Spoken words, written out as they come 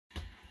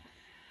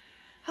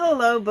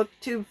Hello,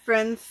 Booktube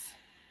friends.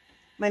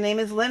 My name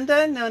is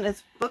Linda, known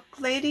as Book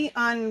Lady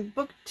on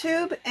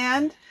Booktube,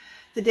 and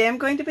today I'm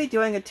going to be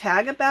doing a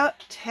tag about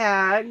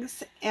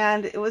tags,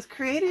 and it was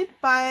created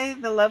by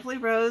the lovely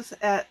Rose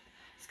at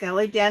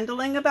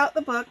Scallydandling about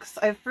the books.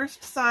 I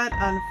first saw it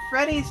on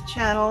Freddie's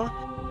channel.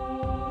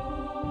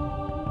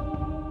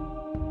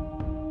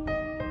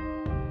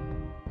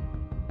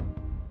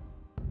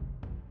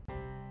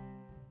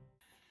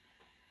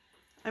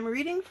 I'm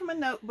reading from a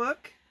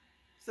notebook.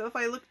 So if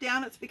I look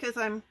down, it's because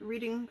I'm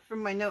reading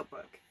from my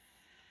notebook.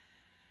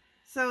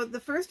 So the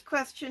first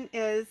question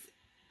is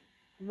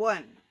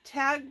 1.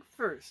 Tag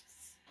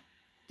firsts.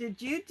 Did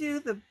you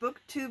do the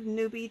Booktube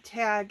Newbie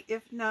Tag?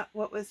 If not,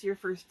 what was your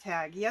first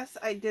tag? Yes,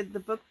 I did the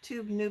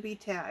Booktube Newbie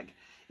Tag.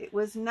 It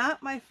was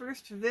not my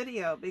first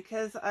video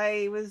because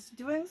I was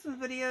doing some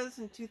videos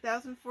in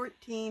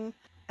 2014.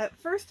 At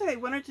first I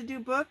wanted to do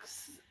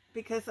books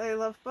because I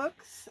love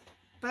books,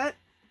 but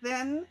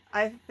then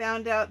I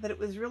found out that it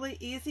was really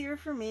easier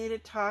for me to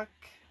talk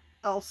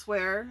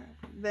elsewhere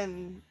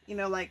than,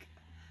 like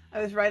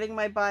I was riding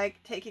my bike,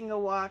 taking a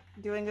walk,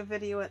 doing a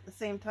video at the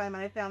same time,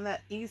 and I found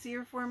that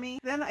easier for me.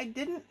 Then I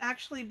didn't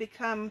actually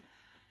become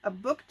a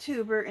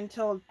booktuber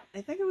until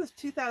I think it was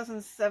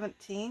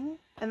 2017,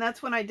 and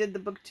that's when I did the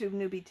Booktube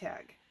Newbie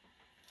Tag.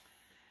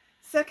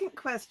 Second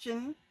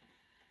question,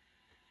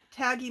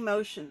 tag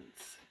emotions.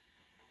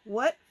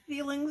 What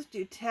feelings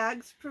do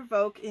tags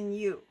provoke in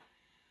you?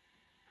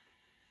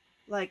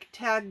 Like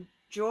tag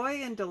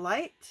joy and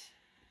delight,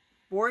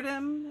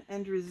 boredom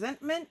and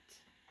resentment,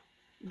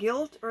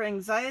 guilt or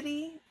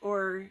anxiety,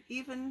 or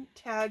even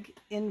tag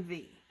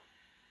envy.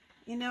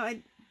 I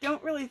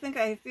don't really think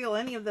I feel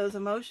any of those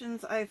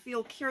emotions. I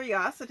feel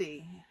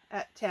curiosity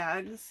at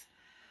tags.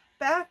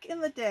 Back in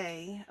the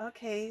day,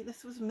 okay,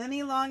 this was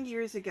many long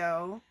years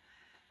ago,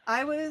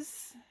 I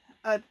was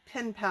a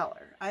pen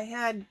paler. I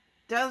had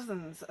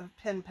dozens of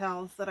pen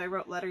pals that I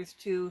wrote letters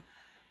to.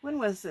 When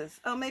was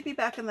this? Oh, maybe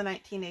back in the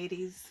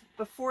 1980s,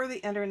 before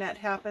the internet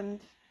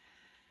happened.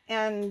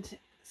 And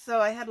so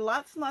I had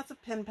lots and lots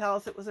of pen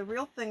pals. It was a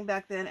real thing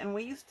back then, and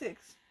we used to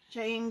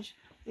exchange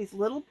these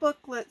little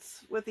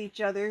booklets with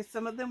each other.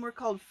 Some of them were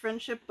called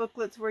friendship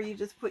booklets, where you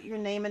just put your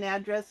name and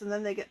address, and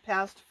then they get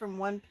passed from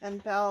one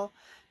pen pal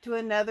to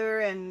another,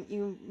 and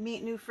you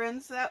meet new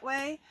friends that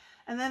way.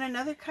 And then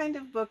another kind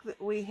of book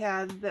that we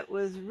had that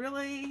was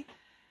really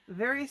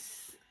very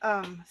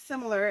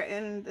similar,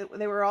 and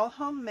they were all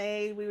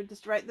homemade. We would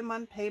just write them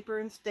on paper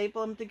and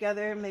staple them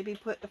together and maybe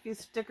put a few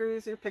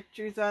stickers or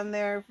pictures on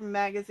there from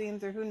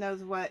magazines or who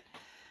knows what.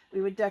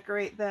 We would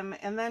decorate them,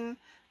 and then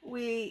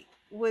we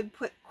would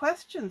put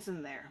questions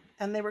in there,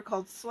 and they were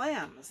called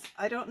slams.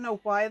 I don't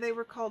know why they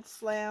were called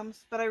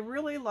slams, but I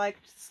really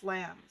liked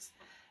slams,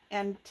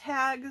 and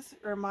tags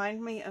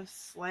remind me of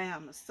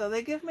slams, so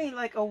they give me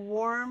like a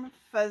warm,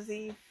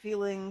 fuzzy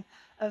feeling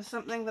of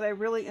something that I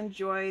really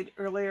enjoyed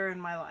earlier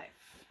in my life.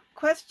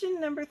 Question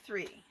number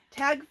 3,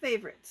 tag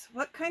favorites.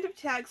 What kind of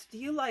tags do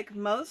you like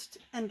most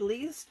and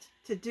least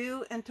to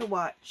do and to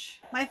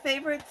watch? My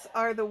favorites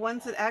are the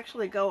ones that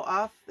actually go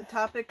off the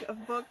topic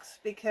of books,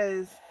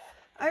 because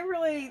I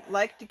really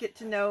like to get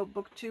to know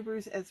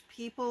booktubers as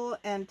people,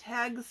 and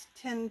tags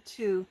tend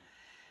to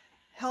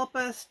help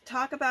us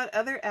talk about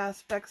other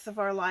aspects of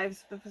our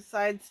lives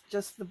besides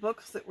just the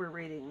books that we're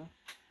reading.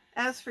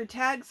 As for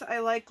tags I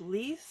like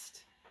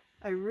least,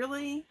 I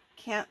really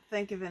can't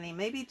think of any.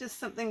 Maybe just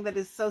something that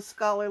is so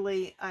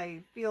scholarly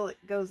I feel it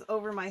goes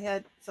over my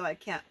head, so I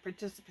can't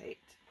participate.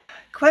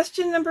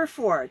 Question number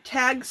 4,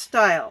 tag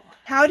style.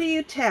 How do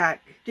you tag?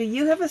 Do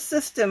you have a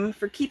system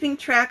for keeping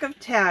track of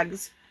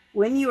tags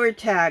when you are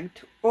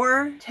tagged,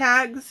 or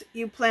tags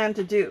you plan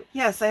to do?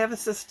 Yes, I have a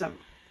system.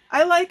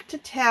 I like to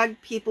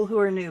tag people who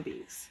are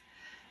newbies,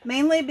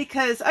 mainly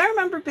because I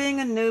remember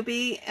being a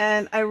newbie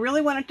and I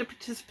really wanted to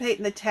participate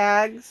in the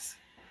tags,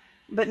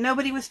 but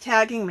nobody was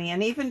tagging me,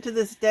 and even to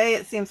this day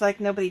it seems like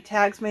nobody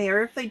tags me,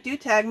 or if they do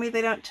tag me,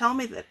 they don't tell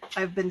me that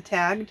I've been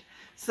tagged,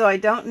 so I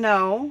don't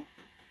know.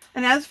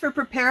 And as for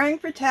preparing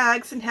for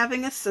tags and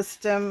having a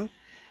system,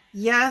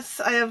 yes,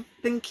 I have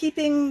been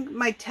keeping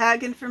my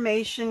tag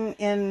information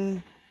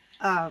in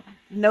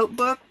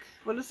notebook.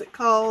 What is it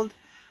called?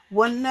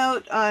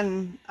 OneNote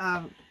on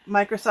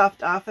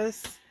Microsoft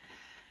Office.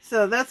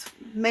 So that's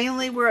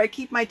mainly where I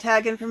keep my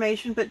tag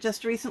information, but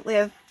just recently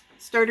I've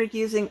started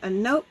using a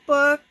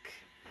notebook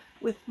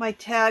with my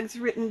tags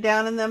written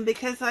down in them,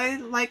 because I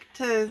like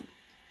to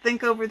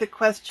think over the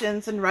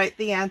questions and write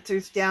the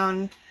answers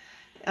down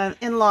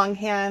in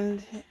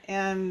longhand,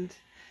 and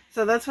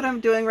so that's what I'm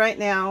doing right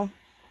now.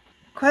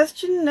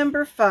 Question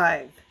number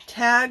 5,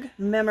 tag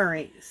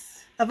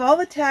memories. Of all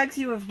the tags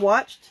you have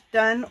watched,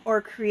 done,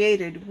 or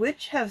created,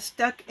 which have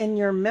stuck in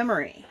your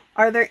memory?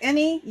 Are there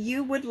any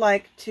you would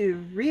like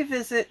to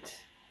revisit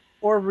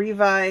or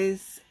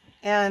revise?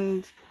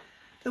 And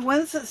the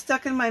ones that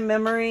stuck in my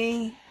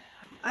memory,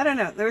 I don't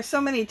know. There were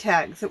so many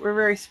tags that were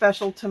very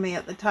special to me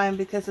at the time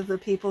because of the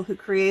people who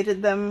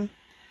created them.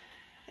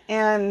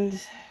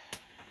 And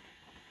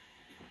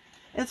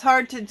it's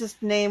hard to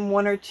just name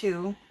one or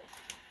two.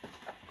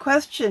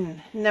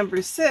 Question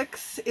number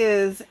 6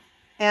 is,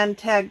 and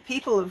tag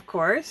people, of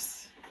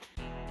course.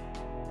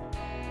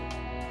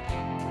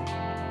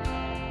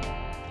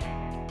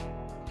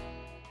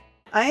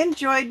 I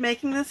enjoyed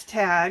making this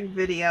tag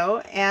video,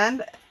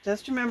 and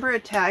just remember,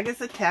 a tag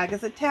is a tag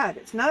is a tag.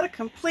 It's not a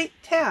complete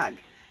tag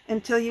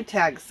until you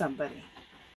tag somebody.